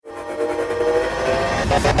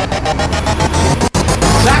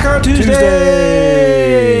Taco Tuesday!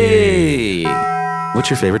 What's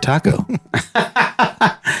your favorite taco?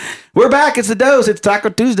 We're back. It's the dose. It's Taco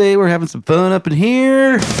Tuesday. We're having some fun up in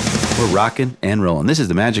here. We're rocking and rolling. This is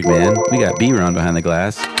the Magic Man. We got B-Ron behind the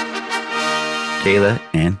glass. Kayla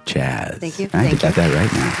and Chaz. Thank you. I got that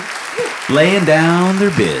right now. Laying down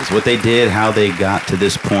their biz, what they did, how they got to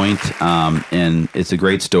this point, and it's a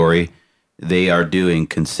great story. They are doing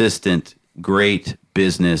consistent, great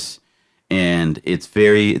business, and it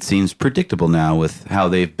seems predictable now with how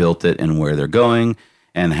they've built it and where they're going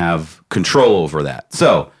and have control over that.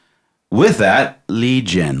 So, with that, lead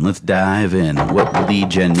gen. Let's dive in. What lead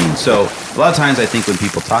gen means. So, a lot of times I think when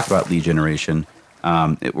people talk about lead generation,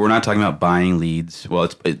 we're not talking about buying leads. Well,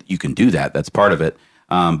 you can do that. That's part of it.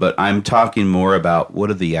 But I'm talking more about what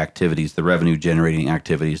are the activities, the revenue generating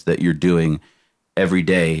activities that you're doing every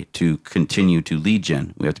day to continue to lead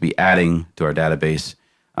gen. We have to be adding to our database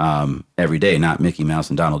every day, not Mickey Mouse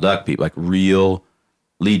and Donald Duck people, like real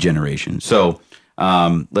lead generation. So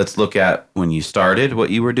let's look at when you started, what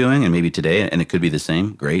you were doing, and maybe today, and it could be the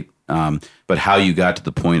same, great. But how you got to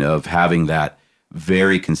the point of having that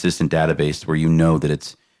very consistent database where you know that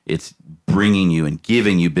it's bringing you and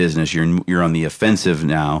giving you business. You're on the offensive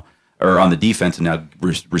now, or on the defensive now,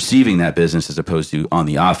 receiving that business as opposed to on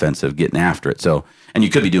the offensive, getting after it. So, and you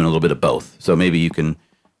could be doing a little bit of both. So maybe you can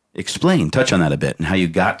touch on that a bit and how you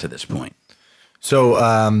got to this point. So,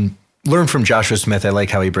 learn from Joshua Smith. I like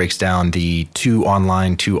how he breaks down the 2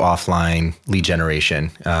 online, 2 offline lead generation.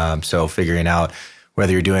 So figuring out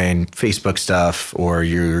whether you're doing Facebook stuff or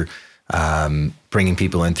you're bringing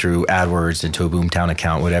people in through AdWords into a Boomtown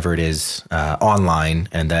account, whatever it is, online,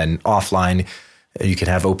 and then offline, you can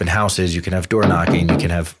have open houses, you can have door knocking, you can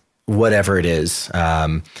have whatever it is.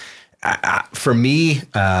 For me,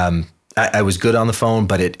 I was good on the phone,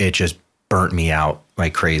 but it just burnt me out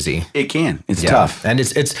like crazy. It can. It's tough. And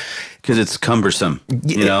it's because it's cumbersome,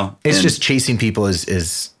 It's just chasing people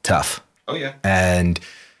is tough. Oh, yeah. And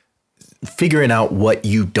figuring out what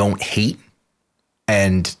you don't hate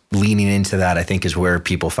and leaning into that, I think, is where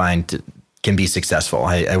people can be successful.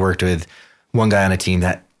 I worked with one guy on a team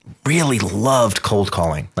that really loved cold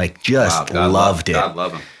calling, like just loved it. God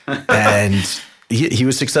love him. And he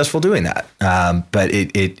was successful doing that. But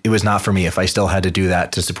it was not for me. If I still had to do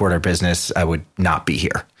that to support our business, I would not be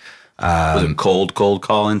here. Was it cold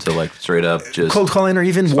calling? So like straight up just cold calling, or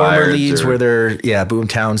even warmer leads where they're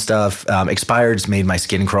Boomtown stuff. Expireds made my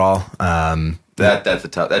skin crawl. That's a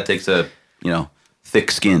tough. That takes a thick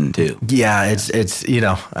skin too. Yeah, it's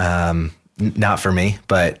not for me.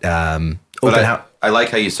 But I like how I love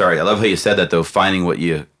how you said that though. Finding what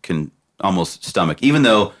you can almost stomach, even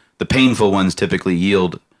though the painful ones typically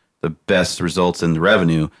yield the best results in the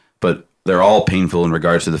revenue, but they're all painful in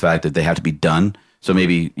regards to the fact that they have to be done. So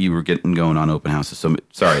maybe you were going on open houses. So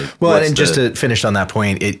sorry. Well, and just to finish on that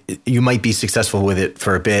point, you might be successful with it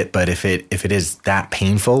for a bit, but if it is that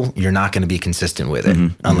painful, you're not going to be consistent with it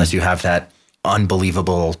unless you have that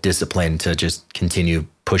unbelievable discipline to just continue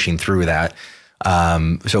pushing through that.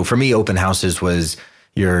 So for me, open houses was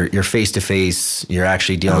you're face to face. You're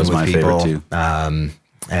actually dealing with people, too.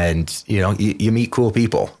 And you meet cool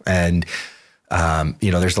people, and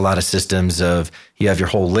there's a lot of systems of you have your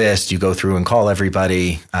whole list. You go through and call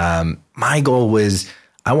everybody. My goal was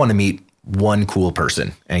I want to meet one cool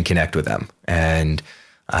person and connect with them, and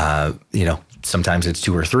sometimes it's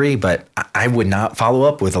 2 or 3, but I would not follow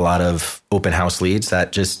up with a lot of open house leads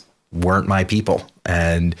that just weren't my people.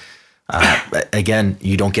 And again,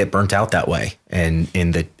 you don't get burnt out that way. And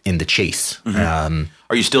in the chase, are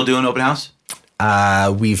you still doing open house?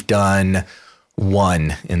 We've done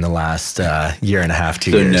 1 in the last year and a half,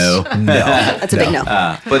 2 years. No. That's a big no.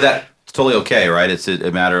 But that's totally okay, right? It's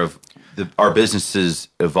a matter of our businesses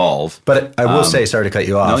evolve. But I will say, sorry to cut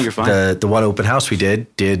you off. No, you're fine. The one open house we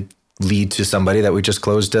did lead to somebody that we just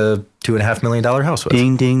closed a $2.5 million house with.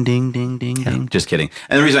 Ding, ding, ding, ding, ding, ding. Just kidding.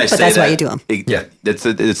 And the reason I say that's that, why you do them.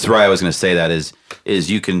 That's why I was going to say that is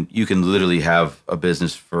you can literally have a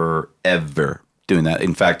business forever doing that.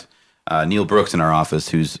 In fact, Neil Brooks in our office,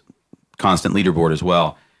 who's constant leaderboard as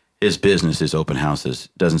well, his business is open houses.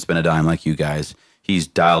 Doesn't spend a dime like you guys. He's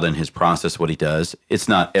dialed in his process, what he does. It's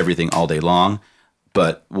not everything all day long,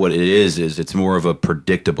 but what it is it's more of a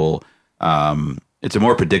predictable. It's a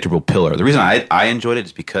more predictable pillar. The reason I enjoyed it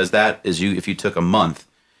is because if you took a month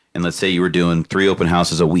and let's say you were doing 3 open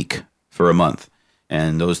houses a week for a month,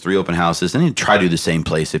 and those 3 open houses, and you try to do the same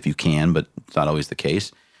place if you can, but it's not always the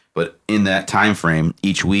case. But in that time frame,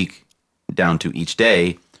 each week down to each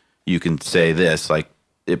day, you can say this, like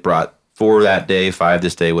it brought 4 that day, 5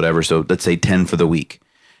 this day, whatever. So let's say 10 for the week.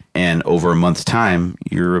 And over a month's time,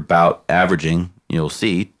 you're about averaging, you'll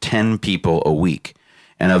see, 10 people a week.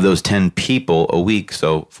 And of those 10 people a week,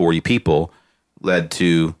 so 40 people, led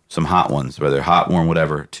to some hot ones, whether hot, warm,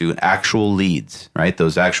 whatever, to actual leads, right?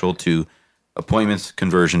 Those actual to appointments,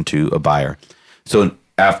 conversion to a buyer. So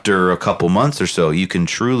after a couple months or so, you can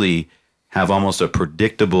truly have almost a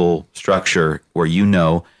predictable structure where you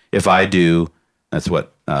know if I do, that's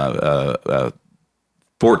what,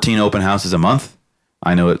 14 open houses a month,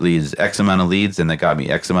 I know it leads X amount of leads and that got me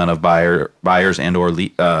X amount of buyers and or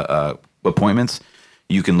appointments.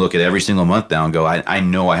 You can look at every single month now and go, I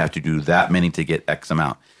know I have to do that many to get X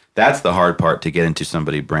amount. That's the hard part to get into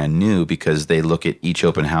somebody brand new because they look at each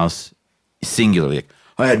open house singularly. Like,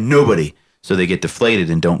 I had nobody. So they get deflated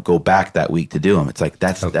and don't go back that week to do them. It's like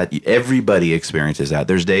that. Everybody experiences that.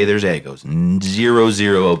 There's day, there's A. It goes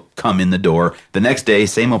 0 come in the door. The next day,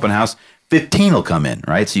 same open house, 15 will come in,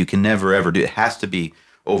 right? So you can never ever do it. It has to be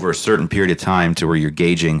over a certain period of time to where you're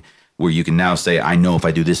gauging, where you can now say, I know if I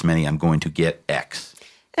do this many, I'm going to get X.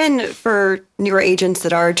 And for newer agents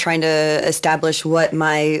that are trying to establish what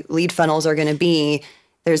my lead funnels are going to be,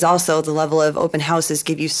 there's also the level of open houses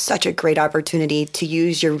give you such a great opportunity to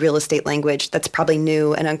use your real estate language that's probably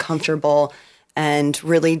new and uncomfortable and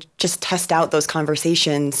really just test out those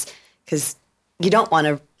conversations because you don't want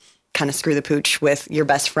to kind of screw the pooch with your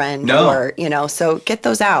best friend or, so get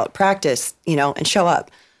those out, practice, and show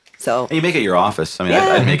up. So and you make it your office. I mean,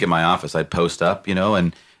 yeah. I'd make it my office. I'd post up,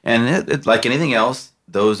 and it, like anything else,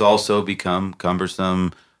 those also become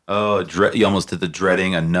cumbersome. Oh, you almost did the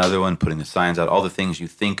dreading, another one, putting the signs out, all the things you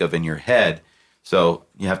think of in your head. So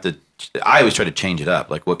you have to, I always try to change it up.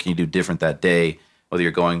 Like, what can you do different that day? Whether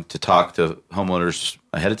you're going to talk to homeowners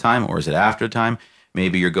ahead of time or is it after time?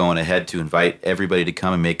 Maybe you're going ahead to invite everybody to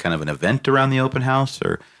come and make kind of an event around the open house.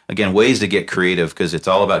 Or, again, ways to get creative because it's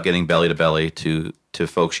all about getting belly to belly to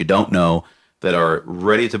folks you don't know that are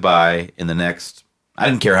ready to buy in the next, I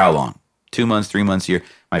didn't care how long, 2 months, 3 months, a year.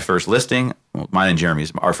 My first listing, mine and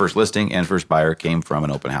Jeremy's, our first listing and first buyer came from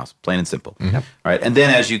an open house, plain and simple. Mm-hmm. Right? And then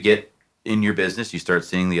as you get in your business, you start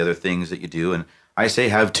seeing the other things that you do. And I say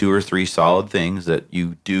have 2 or 3 solid things that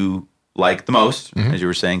you do like the most, as you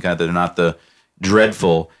were saying, kind of that are not the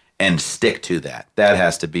dreadful, and stick to that. That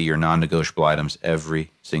has to be your non-negotiable items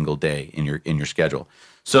every single day in your schedule.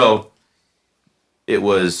 So it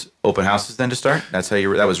was open houses then to start. That's how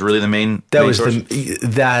that was really the main. That main was source?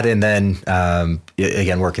 that, and then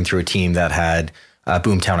again working through a team that had a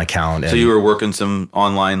Boomtown account. So you were working some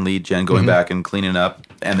online lead gen, going back and cleaning up,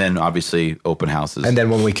 and then obviously open houses. And then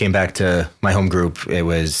when we came back to my home group, it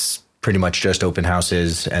was pretty much just open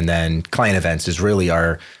houses, and then client events is really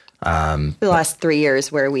our. The last 3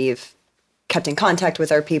 years where we've kept in contact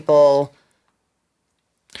with our people.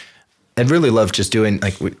 I'd really love just doing,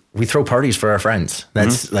 like, we throw parties for our friends.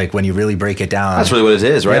 That's like when you really break it down. That's really what it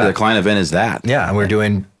is, right? Yeah. The client event is that. Yeah, and we're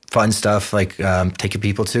doing fun stuff like taking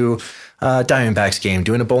people to Diamondbacks game,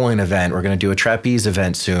 doing a bowling event. We're going to do a trapeze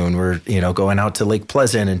event soon. We're, going out to Lake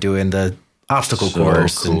Pleasant and doing the obstacle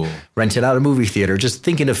course and renting out a movie theater, just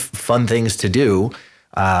thinking of fun things to do.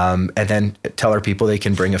 And then tell our people they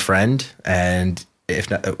can bring a friend, and if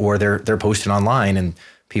not, or they're posting online and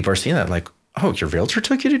people are seeing that like, oh, your realtor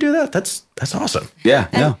took you to do that? That's awesome. Yeah.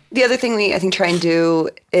 And the other thing we, I think, try and do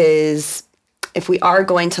is if we are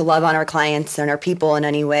going to love on our clients and our people in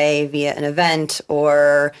any way via an event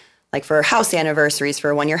or like for house anniversaries,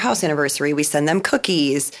 for a 1-year house anniversary, we send them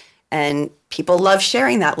cookies and people love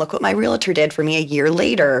sharing that. Look what my realtor did for me a year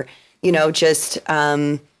later, just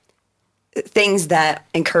things that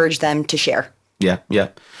encourage them to share. Yeah.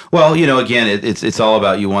 Well, again, it's all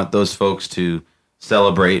about, you want those folks to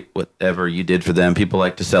celebrate whatever you did for them. People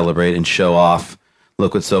like to celebrate and show off.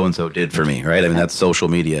 Look what so and so did for me, right? I mean, that's social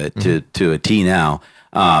media to a T now.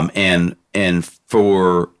 And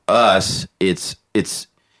for us, it's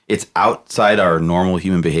outside our normal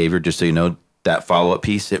human behavior. Just so you know, that follow up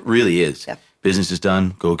piece, it really is. Yeah. Business is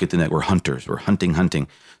done. Go get the net. We're hunters. We're hunting.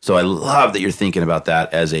 So I love that you're thinking about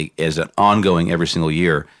that as an ongoing every single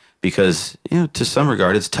year, because to some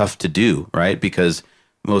regard it's tough to do, right? Because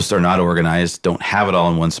most are not organized, don't have it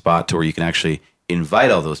all in one spot to where you can actually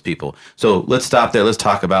invite all those people. So let's stop there. Let's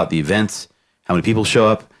talk about the events, how many people show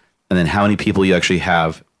up, and then how many people you actually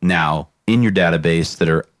have now in your database that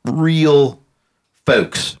are real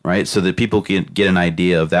folks, right? So that people can get an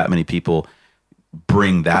idea of that many people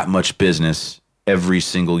bring that much business every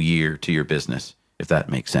single year to your business, if that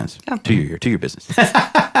makes sense. Yeah. To your business.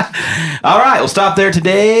 All right, we'll stop there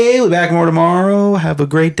today. We'll be back more tomorrow. Have a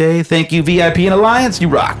great day. Thank you, VIP and Alliance. You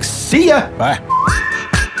rock. See ya. Bye.